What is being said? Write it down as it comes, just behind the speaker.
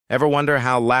Ever wonder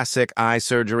how Lasik eye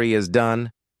surgery is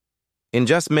done? In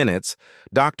just minutes,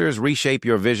 doctors reshape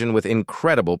your vision with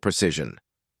incredible precision.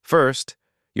 First,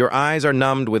 your eyes are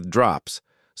numbed with drops,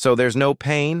 so there's no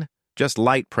pain, just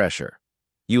light pressure.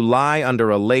 You lie under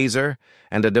a laser,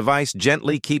 and a device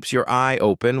gently keeps your eye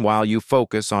open while you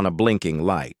focus on a blinking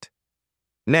light.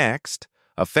 Next,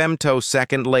 a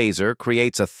femtosecond laser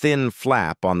creates a thin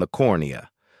flap on the cornea,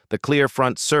 the clear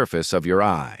front surface of your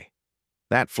eye.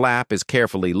 That flap is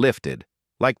carefully lifted,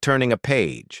 like turning a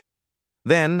page.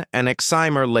 Then, an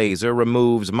excimer laser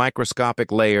removes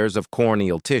microscopic layers of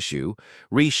corneal tissue,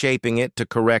 reshaping it to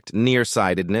correct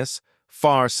nearsightedness,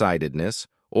 farsightedness,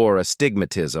 or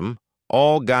astigmatism,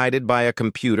 all guided by a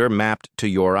computer mapped to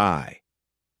your eye.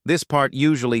 This part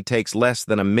usually takes less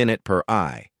than a minute per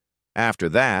eye. After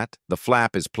that, the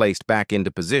flap is placed back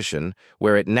into position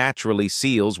where it naturally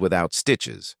seals without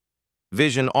stitches.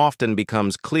 Vision often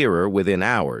becomes clearer within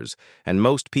hours, and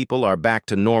most people are back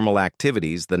to normal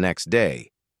activities the next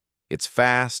day. It's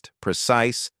fast,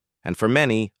 precise, and for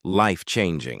many,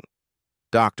 life-changing.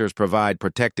 Doctors provide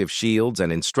protective shields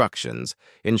and instructions,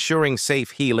 ensuring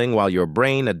safe healing while your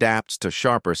brain adapts to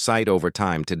sharper sight over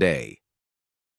time today.